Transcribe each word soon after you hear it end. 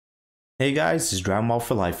Hey guys, this is Dragon Ball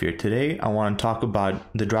for Life here. Today I want to talk about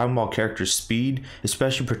the Dragon Ball character's speed,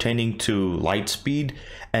 especially pertaining to light speed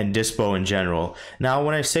and dyspo in general. Now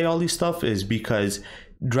when I say all these stuff is because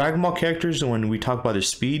Dragon Ball characters, when we talk about their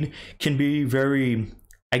speed, can be very,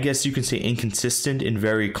 I guess you can say, inconsistent and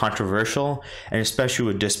very controversial, and especially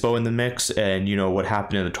with Dyspo in the mix and what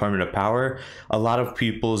happened in the Tournament of Power, a lot of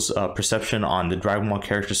people's perception on the Dragon Ball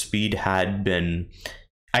character speed had been,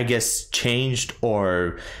 I guess, changed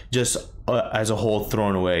or just as a whole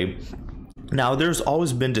thrown away. Now, there's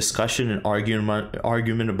always been discussion and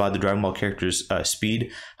argument about the Dragon Ball characters'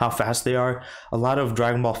 speed, how fast they are. A lot of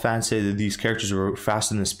Dragon Ball fans say that these characters were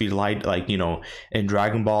faster than the speed of light, like, in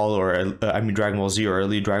Dragon Ball or, Dragon Ball Z or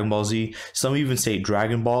early Dragon Ball Z. Some even say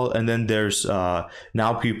Dragon Ball, and then there's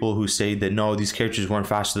now people who say that no, these characters weren't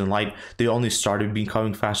faster than light. They only started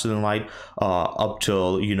becoming faster than light up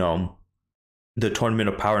till, the Tournament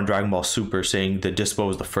of Power in Dragon Ball Super, saying that Dyspo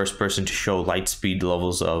was the first person to show light speed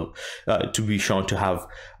levels of to be shown to have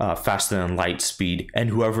faster than light speed, and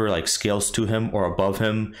whoever scales to him or above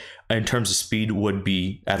him in terms of speed would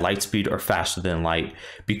be at light speed or faster than light,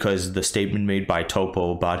 because the statement made by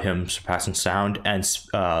Topo about him surpassing sound and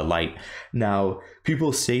light. Now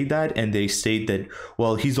people say that, and they state that,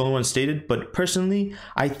 well, he's the only one stated, but personally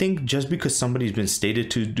I think just because somebody's been stated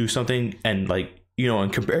to do something, and in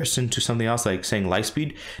comparison to something else, like saying light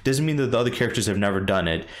speed, doesn't mean that the other characters have never done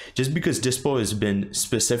it. Just because Dyspo has been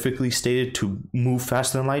specifically stated to move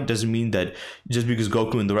faster than light doesn't mean that, just because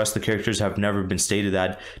Goku and the rest of the characters have never been stated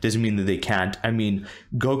that, doesn't mean that they can't. I mean,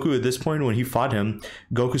 Goku at this point, when he fought him,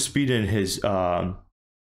 Goku's speed in his Super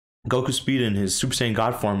Saiyan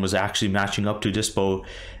God form was actually matching up to Dyspo,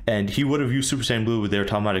 and he would have used Super Saiyan Blue, but they were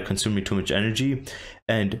talking about it consuming too much energy.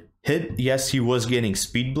 And yes, he was getting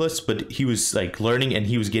speed blitz, but he was learning, and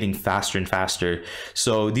he was getting faster and faster.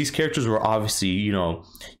 So these characters were obviously, you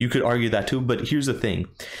could argue that too, but here's the thing.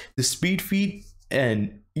 The speed feat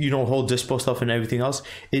and whole Dyspo stuff and everything else,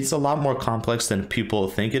 it's a lot more complex than people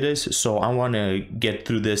think it is. So I want to get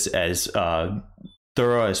through this as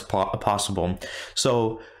thorough as possible.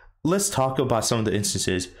 So let's talk about some of the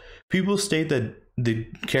instances. People state that the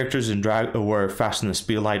characters in were faster than the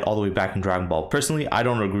speed of light all the way back in Dragon Ball. Personally, I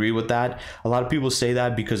don't agree with that. A lot of people say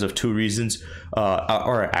that because of two reasons,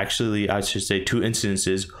 or actually I should say two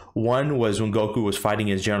instances. One was when Goku was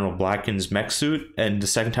fighting as General Black in his mech suit, and the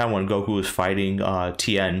second time when Goku was fighting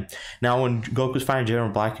Tien. Now when Goku was fighting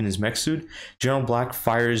General Black in his mech suit, General Black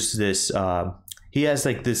fires this he has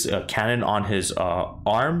this cannon on his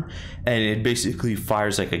arm, and it basically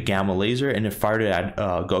fires a gamma laser, and it fired it at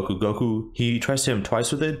Goku. He tries to hit him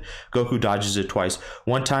twice with it. Goku dodges it twice.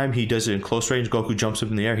 One time he does it in close range. Goku jumps up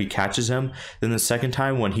in the air. He catches him. Then the second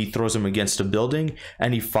time, when he throws him against a building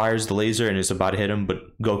and he fires the laser and is about to hit him,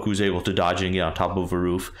 but Goku's able to dodge it and get on top of a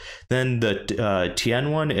roof. Then the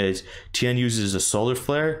Tien one is Tien uses a solar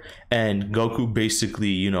flare, and Goku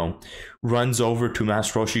basically, runs over to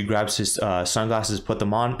Master Roshi, grabs his sunglasses, put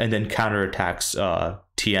them on, and then counterattacks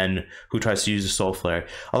Tien, who tries to use the soul flare.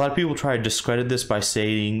 A lot of people try to discredit this by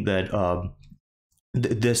saying that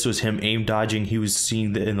this was him aim dodging. He was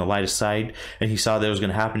seeing in the light of sight, and he saw that it was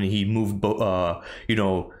going to happen, and he moved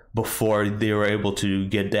before they were able to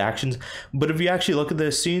get the actions. But if you actually look at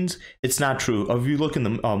the scenes, it's not true. If you look in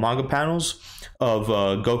the manga panels of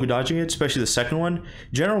Goku dodging it, especially the second one,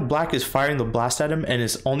 General Black is firing the blast at him, and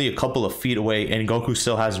it's only a couple of feet away, and Goku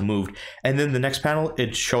still hasn't moved. And then the next panel,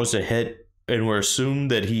 it shows a hit, and we're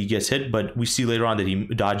assumed that he gets hit, but we see later on that he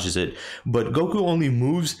dodges it. But Goku only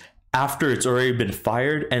moves after it's already been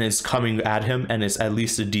fired and it's coming at him, and it's at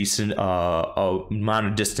least a decent amount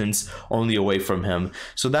of distance only away from him.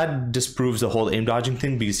 So that disproves the whole aim dodging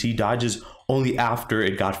thing, because he dodges only after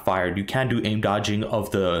it got fired. You can't do aim dodging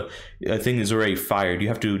of the thing is already fired. You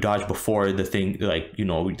have to dodge before the thing,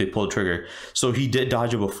 they pull the trigger. So he did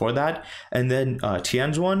dodge it before that. And then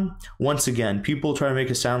Tien's one, once again, people try to make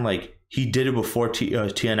it sound like he did it before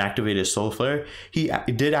Tien activated his solar flare. He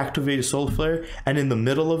did activate his solar flare, and in the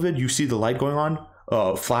middle of it, you see the light going on,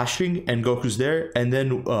 flashing, and Goku's there, and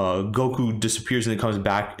then Goku disappears and then comes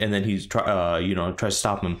back, and then he's tries to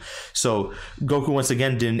stop him. So Goku once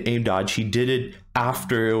again didn't aim dodge. He did it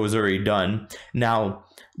after it was already done. Now,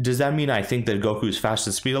 does that mean I think that Goku is faster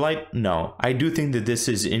than the speed of light? No. I do think that this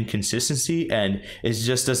is inconsistency, and it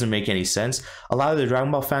just doesn't make any sense. A lot of the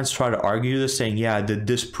Dragon Ball fans try to argue this, saying, yeah, that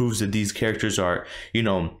this proves that these characters are,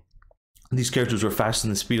 these characters were faster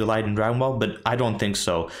than the speed of light in Dragon Ball, but I don't think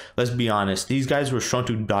so. Let's be honest. These guys were shown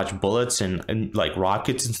to dodge bullets and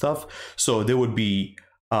rockets and stuff, so they would be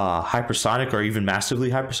hypersonic or even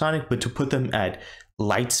massively hypersonic, but to put them at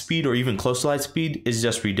light speed or even close to light speed is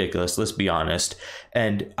just ridiculous, let's be honest.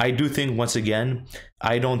 And I do think, once again,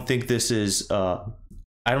 I don't think this is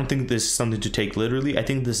something to take literally. I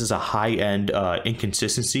think this is a high-end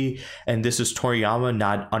inconsistency, and this is Toriyama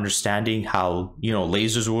not understanding how, you know,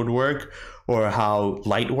 lasers would work or how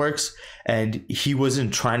light works, and he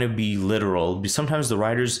wasn't trying to be literal. Sometimes the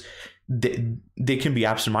writers, they can be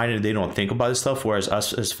absent-minded and they don't think about this stuff, whereas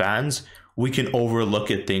us as fans, we can overlook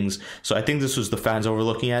at things. So I think this was the fans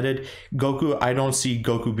overlooking at it. Goku, I don't see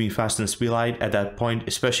Goku being faster than speed light at that point,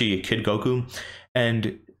 especially a kid Goku.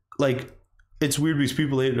 And like, it's weird because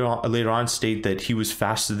people later on state that he was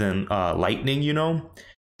faster than lightning, you know,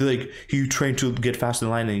 like he trained to get faster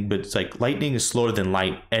than lightning, but it's like lightning is slower than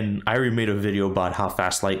light. And I already made a video about how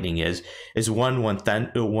fast lightning is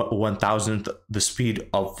 1/1000th the speed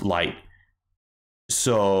of light.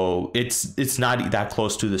 So it's not that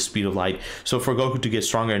close to the speed of light. So for Goku to get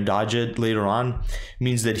stronger and dodge it later on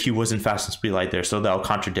means that he wasn't fast in speed light there, so that'll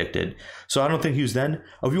contradict it. So I don't think he was then.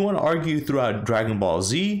 If you want to argue throughout Dragon Ball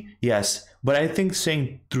Z, yes, but I think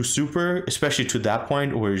saying through Super, especially to that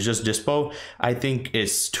point where it's just Dyspo, I think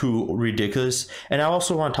it's too ridiculous. And I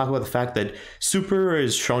also want to talk about the fact that Super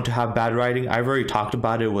is shown to have bad writing. I've already talked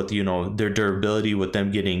about it with, you know, their durability, with them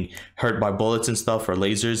getting hurt by bullets and stuff or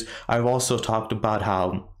lasers. I've also talked about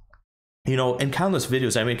how, you know, in countless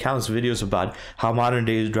videos, I made countless videos about how modern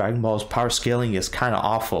day Dragon Ball's power scaling is kind of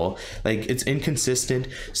awful. Like, it's inconsistent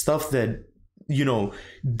stuff that, you know,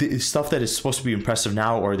 the stuff that is supposed to be impressive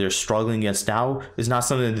now or they're struggling against now is not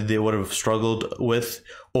something that they would have struggled with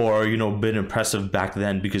or, you know, been impressive back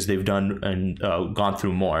then, because they've done and gone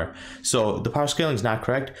through more. So the power scaling is not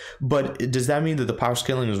correct. But does that mean that the power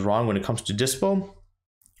scaling is wrong when it comes to Dyspo?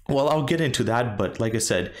 Well, I'll get into that, but like I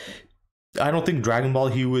said, I don't think Dragon Ball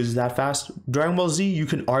he was that fast. Dragon Ball Z, you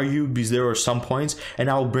can argue because there are some points, and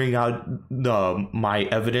I'll bring out my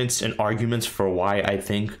evidence and arguments for why I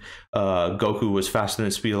think Goku was faster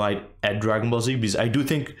than speed of light at Dragon Ball Z, because I do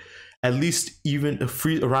think at least even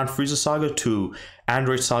around Frieza Saga to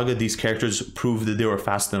Android Saga, these characters proved that they were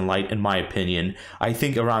faster than light, in my opinion. I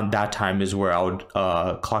think around that time is where I would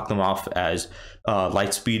clock them off as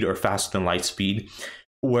light speed or faster than light speed.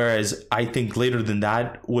 Whereas I think later than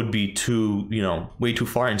that would be too, you know, way too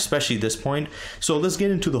far, and especially this point. So let's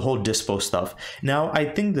get into the whole Dyspo stuff. Now, I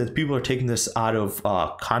think that people are taking this out of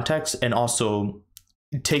context and also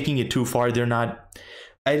taking it too far. I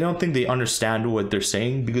don't think they understand what they're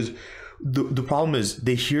saying, because the problem is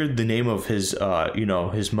they hear the name of his you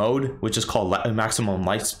know, his mode, which is called maximum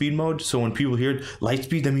light speed mode. So when people hear light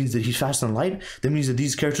speed, that means that he's faster than light. That means that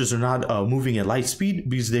these characters are not moving at light speed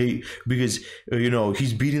because you know,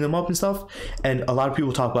 he's beating them up and stuff. And a lot of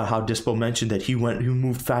people talk about how Dyspo mentioned that he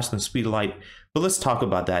moved faster than speed of light. But let's talk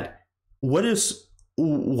about that.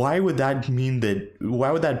 Why would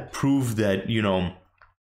that prove that, you know,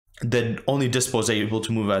 that only Dyspo is able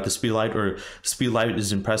to move at the speed of light, or speed of light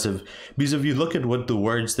is impressive? Because if you look at what the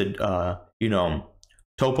words that you know,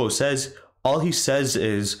 Topo says, all he says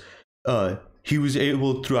is he was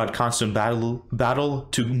able throughout constant battle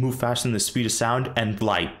to move faster than the speed of sound and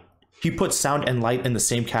light. He puts sound and light in the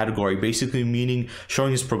same category, basically meaning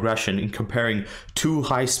showing his progression and comparing two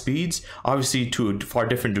high speeds, obviously to a far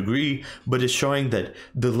different degree, but it's showing that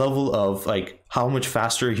the level of like how much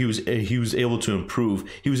faster he was able to improve.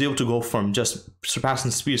 He was able to go from just surpassing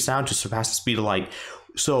the speed of sound to surpassing the speed of light.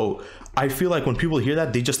 So I feel like when people hear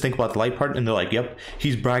that, they just think about the light part and they're like, yep,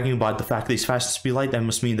 he's bragging about the fact that he's fast at speed of light. That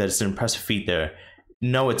must mean that it's an impressive feat there.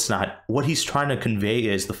 No, it's not. What he's trying to convey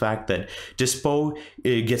is the fact that Dyspo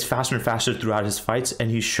gets faster and faster throughout his fights, and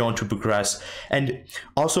he's shown to progress. And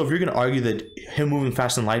also, if you're going to argue that him moving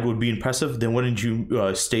faster than light would be impressive, then wouldn't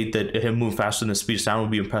you state that him moving faster than the speed of sound would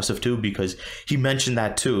be impressive too? Because he mentioned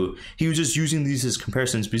that too. He was just using these as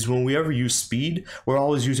comparisons, because when we ever use speed, we're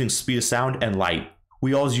always using speed of sound and light.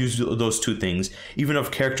 We always use those two things. Even if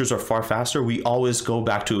characters are far faster, we always go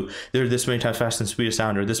back to they're this many times faster than speed of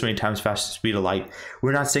sound or this many times faster than speed of light.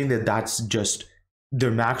 We're not saying that that's just their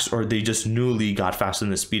max or they just newly got faster than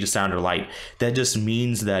the speed of sound or light. That just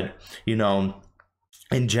means that, you know,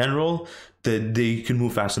 in general, that they can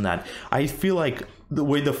move faster than that. I feel like the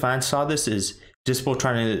way the fans saw this is Dyspo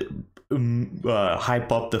trying to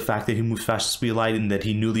hype up the fact that he moves fast at speed of light and that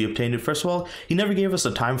he newly obtained it. First of all, he never gave us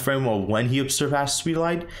a time frame of when he surpassed speed of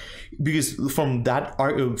light, because from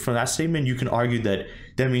that statement you can argue that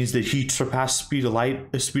that means that he surpassed speed of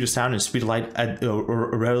light, speed of sound, and speed of light at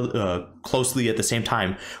closely at the same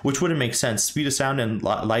time, which wouldn't make sense. Speed of sound and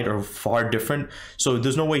light are far different, so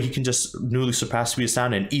there's no way he can just newly surpass speed of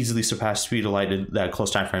sound and easily surpass speed of light in that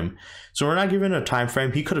close time frame. So we're not given a time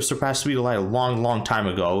frame. He could have surpassed speed of light a long time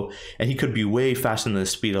ago, and he could be way faster than the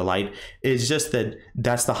speed of light. It's just that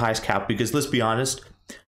that's the highest cap, because let's be honest,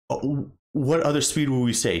 what other speed would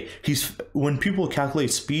we say? When people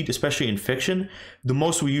calculate speed, especially in fiction, the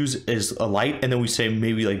most we use is a light, and then we say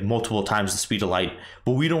maybe like multiple times the speed of light.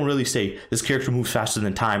 But we don't really say this character moves faster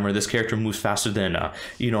than time, or this character moves faster than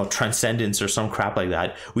transcendence or some crap like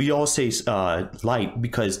that. We all say light,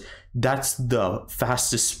 because that's the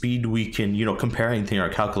fastest speed we can compare anything or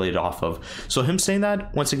calculate it off of. So him saying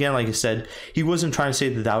that, once again, like I said, he wasn't trying to say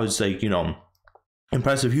that was like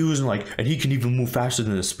impressive. He wasn't like, and he can even move faster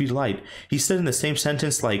than the speed of light. He said in the same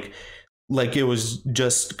sentence like it was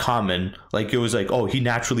just common, like it was like, oh, he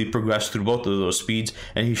naturally progressed through both of those speeds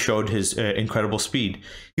and he showed his incredible speed.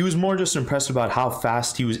 He was more just impressed about how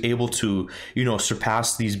fast he was able to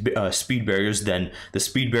surpass these speed barriers than the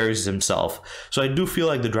speed barriers himself. So I do feel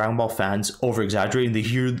like the Dragon Ball fans over exaggerate, and they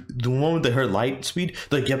hear the moment they heard light speed,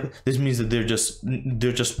 they're like, yep, this means that they're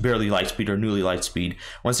just barely light speed or newly light speed.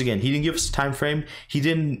 Once again, he didn't give us a time frame. He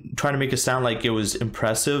didn't try to make it sound like it was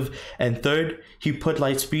impressive. And third, he put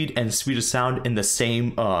light speed and speed of sound in the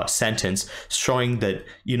same sentence, showing that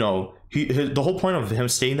the whole point of him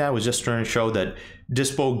saying that was just trying to show that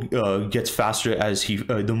Dyspo gets faster as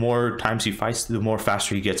the more times he fights, the more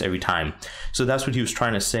faster he gets every time. So that's what he was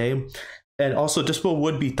trying to say. And also, Dyspo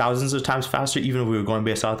would be thousands of times faster, even if we were going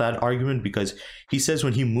based off that argument, because he says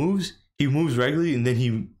when he moves regularly, and then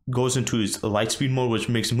he goes into his light speed mode, which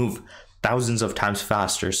makes him move thousands of times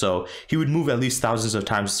faster. So he would move at least thousands of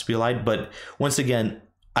times the speed of light. But once again,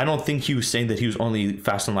 I don't think he was saying that he was only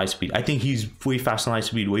fast in light speed. I think he's way fast in light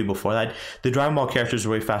speed way before that. The Dragon Ball characters are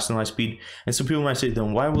way fast in light speed. And some people might say,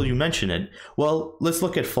 then why will you mention it? Well, let's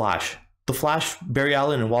look at Flash. The Flash, Barry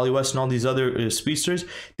Allen, and Wally West, and all these other speedsters,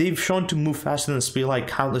 they've shown to move faster than the speed of light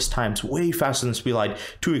countless times, way faster than the speed of light,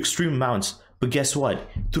 to extreme amounts. But guess what?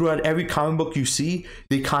 Throughout every comic book you see,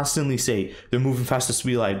 they constantly say they're moving fast at the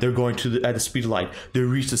speed of light. They're going at the speed of light. They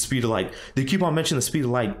reach the speed of light. They keep on mentioning the speed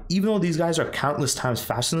of light. Even though these guys are countless times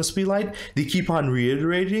faster than the speed of light, they keep on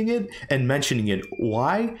reiterating it and mentioning it.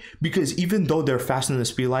 Why? Because even though they're faster than the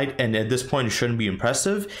speed of light, and at this point it shouldn't be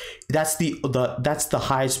impressive, that's the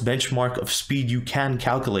highest benchmark of speed you can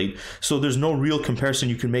calculate. So there's no real comparison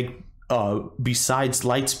you can make besides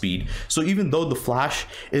light speed. So even though the Flash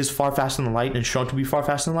is far faster than light and shown to be far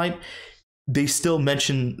faster than light, they still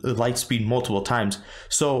mention light speed multiple times.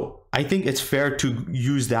 So I think it's fair to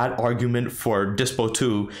use that argument for Dyspo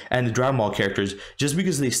 2 and the Dragon Ball characters. Just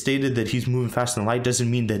because they stated that he's moving faster than light doesn't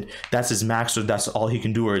mean that that's his max or that's all he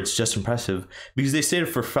can do or it's just impressive. Because they stated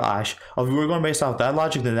for Flash, if we were going based off that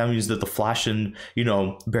logic, then that means that the Flash and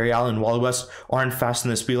Barry Allen and Wally West aren't faster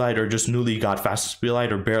than the speed of light, or just newly got faster speed of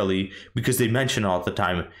light, or barely, because they mention it all the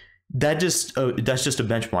time. That's just a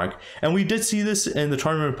benchmark. And we did see this in the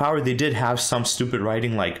Tournament of Power. They did have some stupid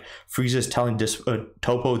writing, like Frieza's telling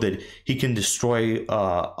Topo that he can destroy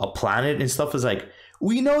a planet and stuff. Is like,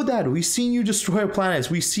 we know that, we've seen you destroy planets,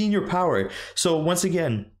 we've seen your power. So once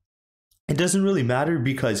again, it doesn't really matter,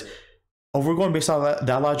 because if we're going based on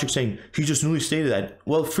that logic, saying he just newly stated that,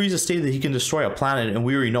 well, Frieza stated that he can destroy a planet, and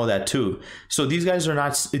we already know that too. So these guys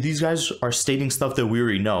are stating stuff that we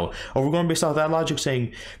already know. Or we're going based off that logic,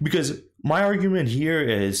 saying, because my argument here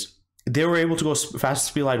is they were able to go fast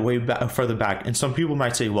speed light way further back, and some people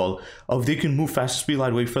might say, well, if they can move fast speed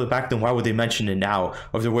light way further back, then why would they mention it now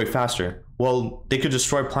if they're way faster? Well, they could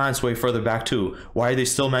destroy planets way further back too. Why are they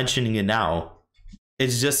still mentioning it now?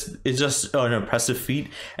 It's just an impressive feat,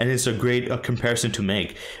 and it's a great comparison to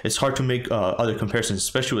make. It's hard to make other comparisons,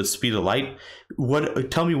 especially with speed of light.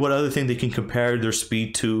 Tell me what other thing they can compare their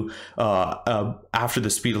speed to after the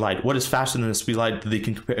speed of light. What is faster than the speed of light that they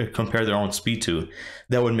can compare their own speed to?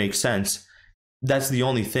 That would make sense. That's the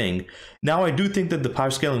only thing. Now, I do think that the power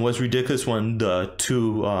scaling was ridiculous when the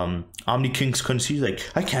two Omni Kings couldn't see. Like,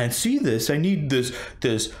 I can't see this. I need this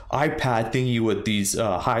iPad thingy with these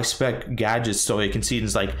high spec gadgets so I can see it. And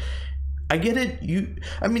it's like, I get it.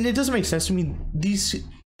 I mean, it doesn't make sense to me.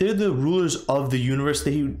 They're the rulers of the universe.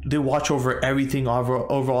 They watch over everything,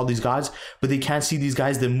 over all these gods, but they can't see these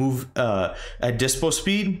guys that move at Dyspo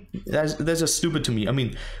speed. That's just stupid to me. I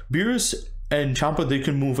mean, Beerus and Champa, they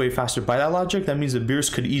can move way faster. By that logic, that means that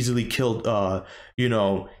Beerus could easily kill,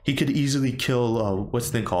 he could easily kill, what's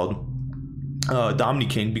the thing called? The Omni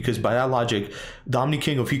King, because by that logic, the Omni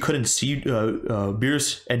King, if he couldn't see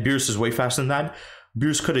Beerus, and Beerus is way faster than that,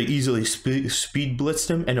 Beerus could have easily speed blitzed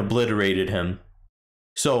him and obliterated him.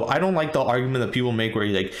 So I don't like the argument that people make where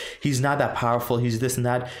he's not that powerful, he's this and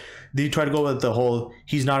that. They try to go with the whole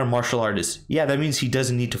he's not a martial artist. Yeah, that means he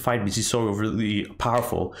doesn't need to fight because he's so overly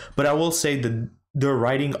powerful. But I will say that the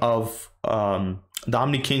writing of the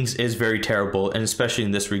Omni Kings is very terrible, and especially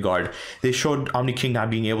in this regard. They showed Omni King not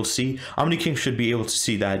being able to see. Omni King should be able to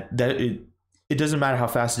see that it doesn't matter how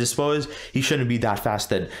fast Dyspo is, he shouldn't be that fast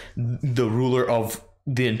that the ruler of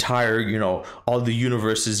the entire, you know, all the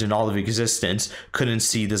universes and all of existence couldn't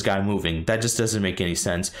see this guy moving. That just doesn't make any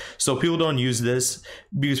sense. So people don't use this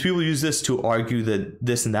because people use this to argue that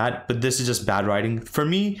this and that, but this is just bad writing. For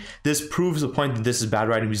me, this proves the point that this is bad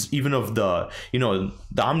writing, because even if the, you know,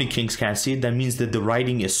 the Omni Kings can't see it, that means that the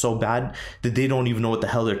writing is so bad that they don't even know what the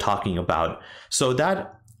hell they're talking about. So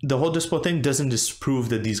that the whole Dyspo thing doesn't disprove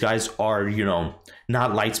that these guys are, you know,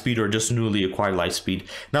 not Lightspeed or just newly acquired Lightspeed.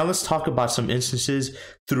 Now let's talk about some instances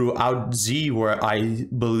throughout Z where I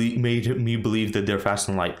made me believe that they're fast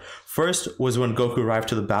and light. First was when Goku arrived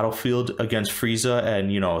to the battlefield against Frieza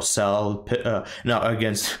and, you know, Cell,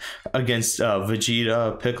 against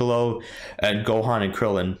Vegeta, Piccolo, and Gohan and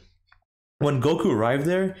Krillin. When Goku arrived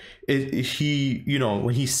there, he, you know,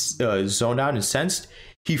 when he zoned out and sensed,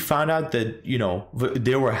 he found out that, you know,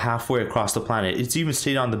 they were halfway across the planet. It's even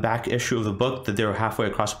stated on the back issue of the book that they were halfway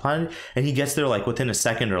across the planet, and he gets there like within a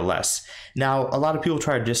second or less. Now, a lot of people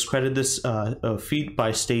try to discredit this feat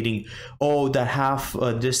by stating, oh, that half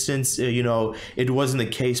distance, you know, it wasn't the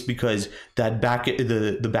case because that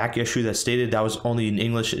the back issue that stated that was only in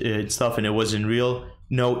English stuff and it wasn't real.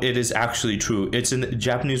 No, it is actually true. It's in the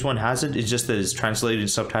Japanese one has it. It's just that it's translated in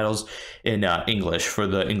subtitles in English for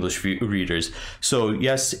the English readers. So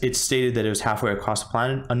yes, it's stated that it was halfway across the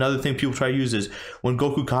planet. Another thing people try to use is when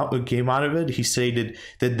Goku came out of it, he stated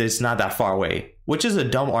that it's not that far away, which is a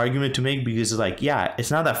dumb argument to make because it's like, yeah,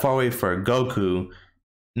 it's not that far away for Goku,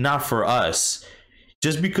 not for us.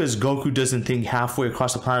 Just because Goku doesn't think halfway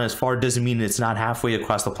across the planet is far doesn't mean it's not halfway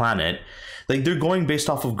across the planet. Like, they're going based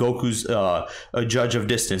off of Goku's a judge of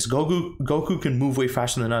distance. Goku can move way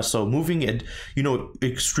faster than us, so moving at, you know,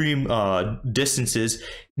 extreme distances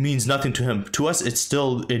means nothing to him. To us, it's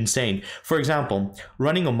still insane. For example,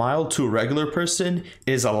 running a mile to a regular person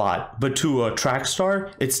is a lot, but to a track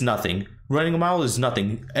star, it's nothing. Running a mile is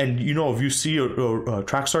nothing, and you know, if you see a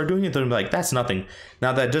track star doing it, they're like, that's nothing.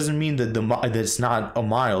 Now that doesn't mean that that it's not a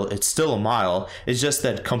mile. It's still a mile. It's just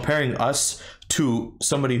that comparing us to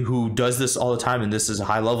somebody who does this all the time and this is a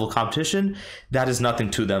high level competition, that is nothing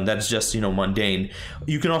to them. That's just, you know, mundane.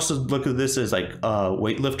 You can also look at this as like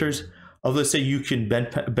weightlifters. Of, let's say you can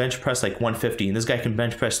bench press like 150 and this guy can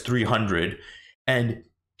bench press 300, and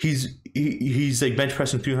he's like bench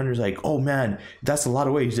pressing 300. He's like, oh man, that's a lot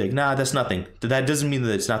of weight. He's like, nah, that's nothing. That doesn't mean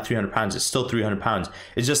that it's not 300 pounds. It's still 300 pounds.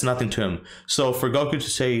 It's just nothing to him. So for Goku to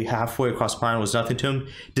say halfway across the planet was nothing to him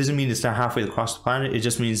doesn't mean it's not halfway across the planet. It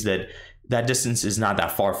just means that that distance is not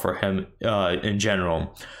that far for him in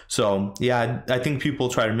general. So yeah, I think people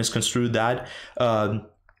try to misconstrue that.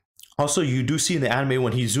 Also, you do see in the anime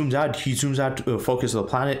when he zooms out to focus on the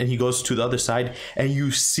planet, and he goes to the other side, and you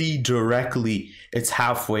see directly it's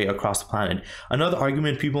halfway across the planet. Another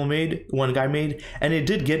argument one guy made, and it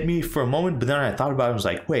did get me for a moment, but then I thought about it, I was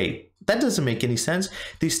like, wait, that doesn't make any sense.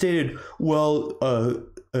 They stated, well,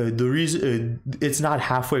 the reason it's not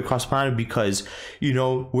halfway across the planet because, you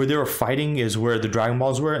know, where they were fighting is where the Dragon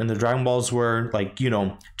Balls were, and the Dragon Balls were like, you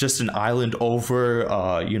know, just an island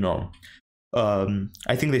over, you know,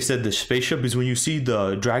 I think they said the spaceship is when you see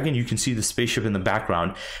the dragon, you can see the spaceship in the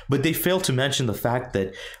background, but they failed to mention the fact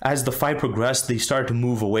that as the fight progressed, they started to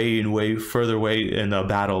move away and way further away in the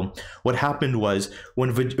battle. What happened was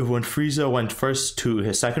when Frieza went first to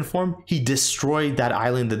his second form, he destroyed that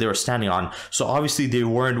island that they were standing on. So obviously they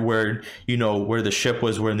weren't where, you know, where the ship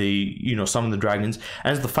was, where they, you know, some of the dragons.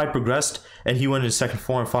 As the fight progressed and he went in his second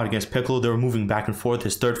form and fought against Piccolo, they were moving back and forth.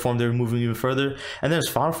 His third form, they were moving even further, and then his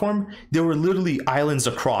final form, they were literally islands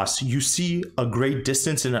across. You see a great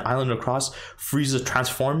distance in an island across, Frieza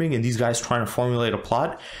transforming and these guys trying to formulate a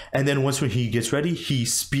plot, and then once when he gets ready, he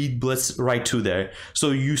speed blitz right to there. So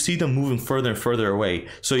you see them moving further and further away.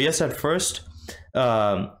 So yes, at first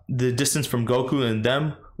the distance from Goku and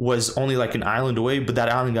them was only like an island away, but that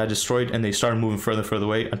island got destroyed and they started moving further and further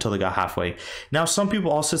away until they got halfway. Now, some people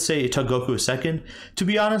also say it took Goku a second. To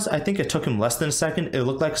be honest, I think it took him less than a second. It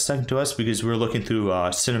looked like a second to us because we were looking through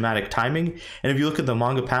cinematic timing. And if you look at the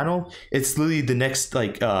manga panel, it's literally the next,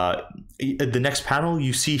 like, the next panel,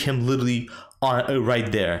 you see him literally on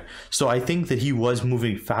right there. So I think that he was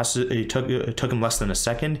moving faster. It took him less than a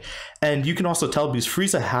second. And you can also tell because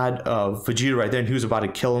Frieza had Vegeta right there and he was about to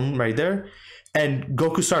kill him right there. And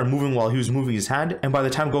Goku started moving while he was moving his hand, and by the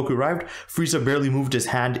time Goku arrived, Frieza barely moved his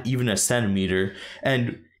hand even a centimeter.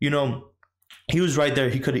 And he was right there.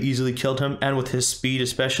 He could have easily killed him, and with his speed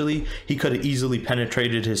especially, he could have easily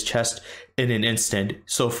penetrated his chest in an instant.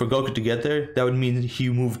 So for Goku to get there, that would mean he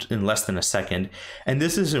moved in less than a second. And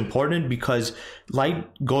this is important because light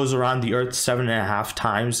goes around the Earth 7.5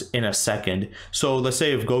 times in a second. So let's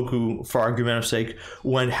say if Goku, for argument's sake,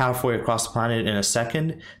 went halfway across the planet in a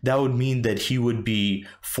second, that would mean that he would be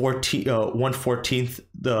 1/14th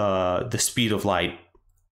the speed of light.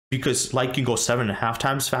 Because light can go 7.5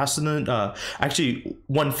 times faster than actually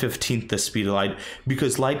 1/15th the speed of light,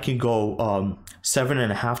 because light can go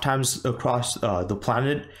 7.5 times across the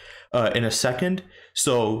planet in a second.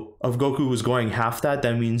 So if Goku was going half that,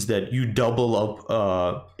 that means that you double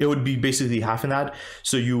up. It would be basically half in that.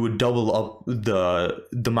 So you would double up the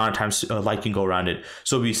amount of times light can go around it.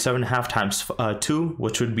 So it'd be 7.5 times 2,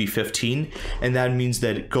 which would be 15, and that means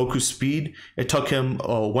that Goku's speed, it took him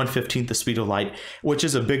 1/15th the speed of light, which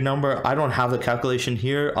is a big number. I don't have the calculation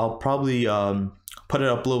here. I'll probably put it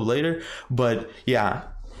up a little later, but yeah.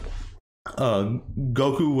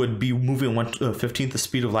 Goku would be moving 1/15th the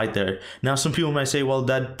speed of light there. Now some people might say, well,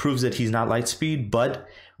 that proves that he's not light speed, but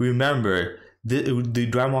remember, the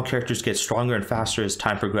Dragon Ball characters get stronger and faster as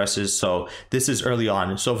time progresses, so this is early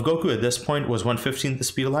on. So if Goku at this point was 1/15th the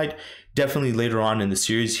speed of light, definitely later on in the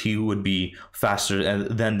series he would be faster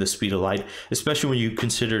than the speed of light, especially when you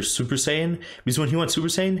consider Super Saiyan, because when he went Super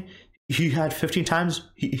Saiyan, he had 15 times.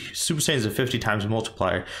 Super Saiyan is a 50 times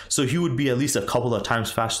multiplier, so he would be at least a couple of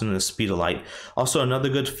times faster than the speed of light. Also, another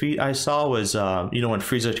good feat I saw was when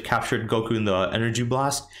Frieza captured Goku in the energy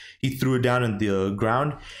blast, he threw it down in the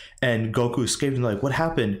ground, and Goku escaped. And like, what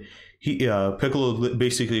happened? Piccolo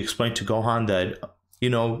basically explained to Gohan that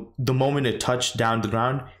the moment it touched down the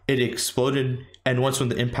ground, it exploded. And once when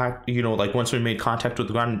the impact, once we made contact with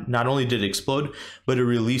the ground, not only did it explode, but it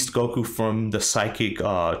released Goku from the psychic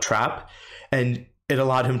trap, and it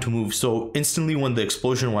allowed him to move. So instantly when the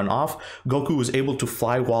explosion went off, Goku was able to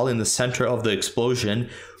fly while in the center of the explosion,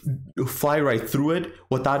 fly right through it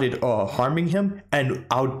without it harming him, and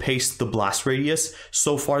outpaced the blast radius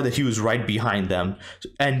so far that he was right behind them.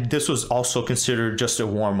 And this was also considered just a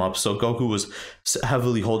warm-up, so Goku was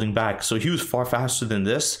heavily holding back. So he was far faster than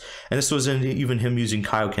this, and this wasn't even him using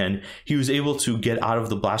Kaioken. He was able to get out of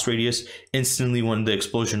the blast radius instantly when the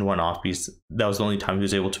explosion went off, because that was the only time he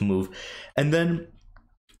was able to move. And then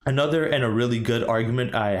another and a really good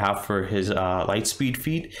argument I have for his light speed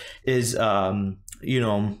feat is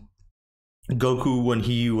Goku, when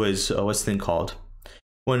he was what's the thing called,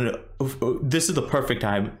 when this is the perfect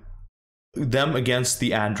time, them against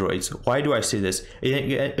the androids. Why do I say this?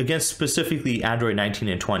 Against specifically android 19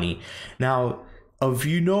 and 20. Now, if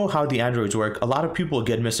you know how the androids work, a lot of people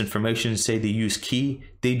get misinformation and say they use ki.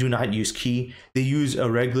 They do not use ki. They use a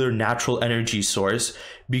regular natural energy source,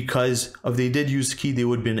 because if they did use ki, they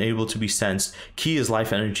would have been able to be sensed. Ki is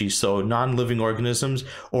life energy, so non-living organisms,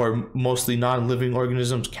 or mostly non-living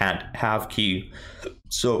organisms, can't have ki.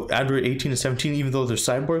 So android 18 and 17, even though they're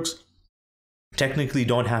cyborgs, technically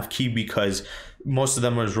don't have ki because most of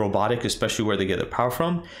them are robotic, especially where they get their power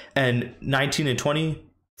from. And 19 and 20,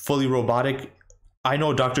 fully robotic. I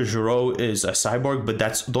know Dr. Gero is a cyborg, but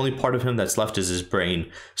that's the only part of him that's left is his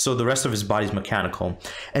brain. So the rest of his body is mechanical.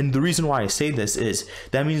 And the reason why I say this is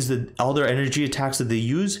that means that all their energy attacks that they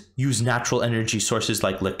use natural energy sources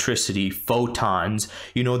like electricity, photons,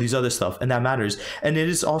 these other stuff, and that matters. And it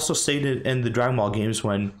is also stated in the Dragon Ball games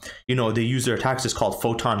when, they use their attacks, it's called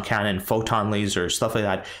photon cannon, photon laser, stuff like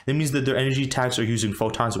that. That means that their energy attacks are using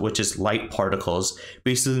photons, which is light particles.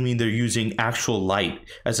 Basically mean they're using actual light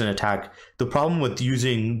as an attack. The problem with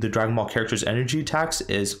using the Dragon Ball characters' energy attacks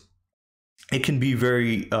is it can be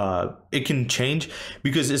very it can change,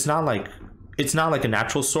 because it's not like a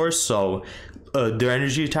natural source. So their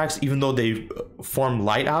energy attacks, even though they form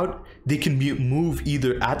light out, they can move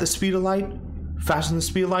either at the speed of light, faster than the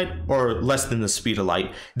speed of light, or less than the speed of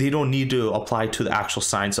light. They don't need to apply to the actual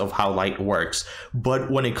science of how light works. But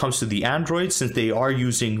when it comes to the androids, since they are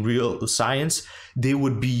using real science, they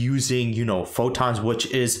would be using photons,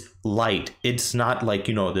 which is light. It's not like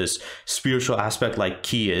this spiritual aspect like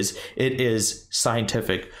ki is. It is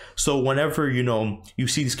scientific. So whenever you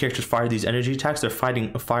see these characters fire these energy attacks, they're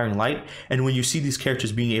firing light. And when you see these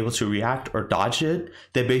characters being able to react or dodge it,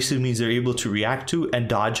 that basically means they're able to react to and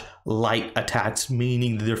dodge light attacks,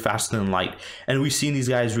 meaning that they're faster than light. And we've seen these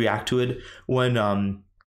guys react to it when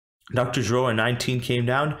Dr. Gero in 19 came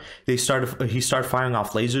down. He started firing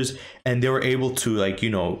off lasers, and they were able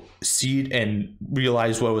to see it and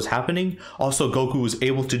realize what was happening. Also, Goku was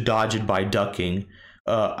able to dodge it by ducking.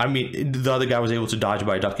 I mean, the other guy was able to dodge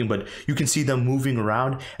by ducking, but you can see them moving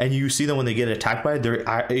around, and you see them when they get attacked by it,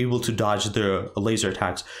 they're able to dodge their laser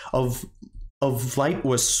attacks. Of light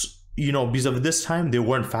was, you know, because of this time they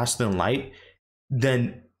weren't faster than light,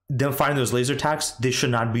 then them firing those laser attacks, they should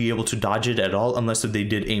not be able to dodge it at all unless if they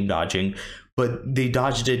did aim dodging. But they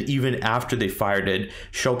dodged it even after they fired it,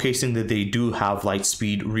 showcasing that they do have light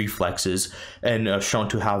speed reflexes, and shown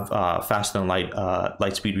to have faster than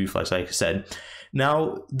light speed reflex, like I said.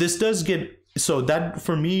 Now, this does get, so that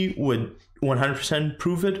for me would 100%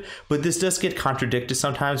 prove it, but this does get contradicted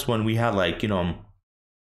sometimes when we have, like, you know,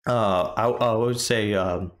 I would say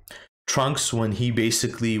Trunks, when he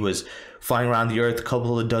basically was flying around the earth a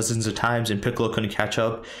couple of dozens of times and Piccolo couldn't catch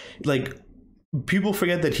up. Like, people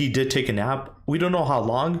forget that he did take a nap. We don't know how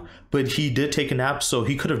long, but he did take a nap, so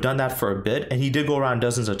he could have done that for a bit, and he did go around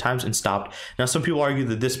dozens of times and stopped. Now, some people argue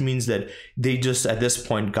that this means that they just at this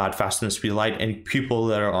point got faster than the speed of light, and people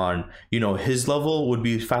that are on, you know, his level would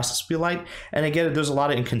be faster than speed of light. And I get it, there's a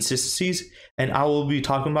lot of inconsistencies, and I will be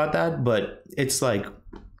talking about that, but it's like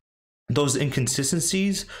those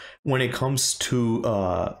inconsistencies when it comes to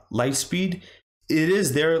light speed, it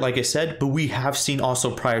is there, like I said, but we have seen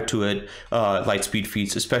also prior to it light speed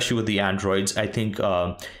feats, especially with the androids. I think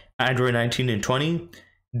Android 19 and 20,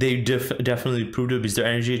 they definitely proved it, because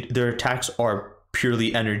their attacks are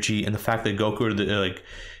purely energy, and the fact that Goku or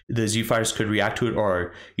the Z fighters could react to it,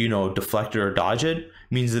 or, you know, deflect it or dodge it,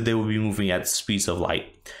 means that they will be moving at speeds of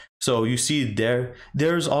light. So you see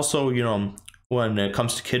there's also, you know, when it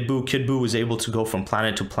comes to Kid Buu was able to go from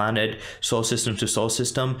planet to planet, solar system to solar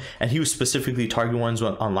system, and he was specifically targeting ones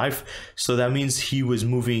on life. So that means he was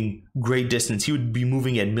moving great distance. He would be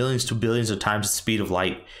moving at millions to billions of times the speed of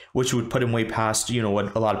light, which would put him way past, you know,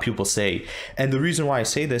 what a lot of people say. And the reason why I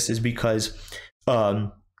say this is because,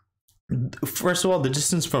 first of all, the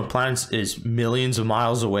distance from planets is millions of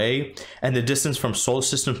miles away, and the distance from solar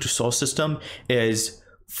system to solar system is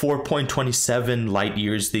 4.27 light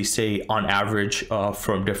years, they say, on average,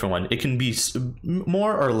 from different one. It can be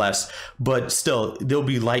more or less, but still they'll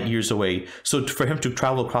be light years away. So for him to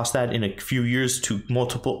travel across that in a few years to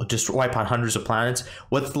just wipe out hundreds of planets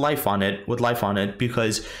with life on it,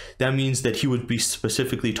 because that means that he would be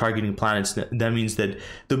specifically targeting planets. That means that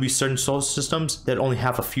there'll be certain solar systems that only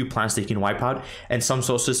have a few planets they can wipe out, and some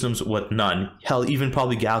solar systems with none. Hell, even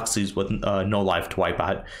probably galaxies with no life to wipe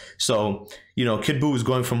out. So, you know, Kid Buu was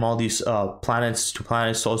going from all these planets to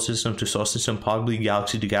planets, solar system to solar system, probably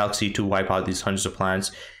galaxy to galaxy, to wipe out these hundreds of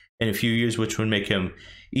planets in a few years, which would make him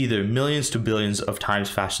either millions to billions of times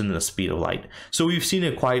faster than the speed of light. So we've seen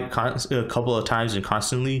it quite a couple of times and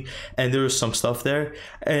constantly, and there was some stuff there.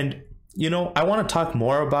 And, you know, I want to talk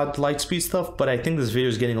more about the light speed stuff, but I think this video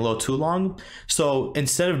is getting a little too long. So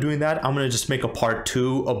instead of doing that, I'm going to just make a part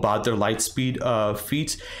 2 about their light speed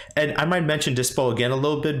feats. And I might mention dyspo again a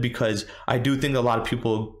little bit, because I do think a lot of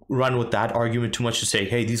people run with that argument too much to say,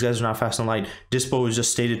 hey, these guys are not fast in light. Dyspo is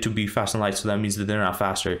just stated to be fast in light, so that means that they're not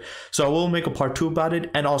faster. So I will make a part 2 about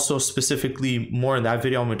it, and also specifically more in that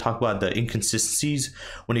video, I'm going to talk about the inconsistencies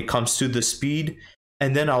when it comes to the speed.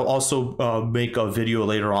 And then I'll also make a video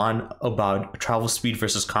later on about travel speed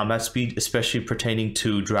versus combat speed, especially pertaining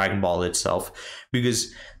to Dragon Ball itself,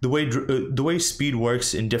 because the way speed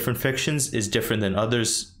works in different fictions is different than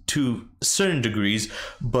others to certain degrees,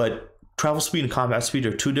 but travel speed and combat speed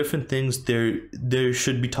are two different things. There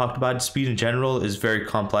should be talked about. Speed in general is very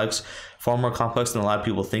complex, far more complex than a lot of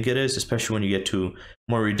people think it is, especially when you get to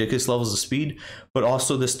more ridiculous levels of speed. But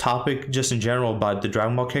also this topic just in general about the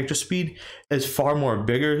Dragon Ball character speed is far more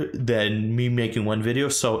bigger than me making one video.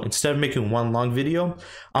 So instead of making one long video,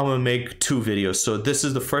 I'm gonna make 2 videos. So this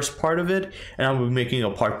is the first part of it, and I'm gonna be making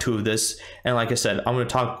a part 2 of this. And like I said, I'm gonna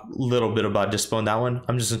talk a little bit about dyspo in that one.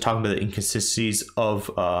 I'm just gonna talk about the inconsistencies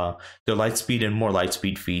of their light speed and more light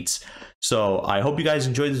speed feats. So I hope you guys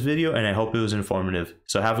enjoyed this video, and I hope it was informative.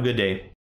 So have a good day.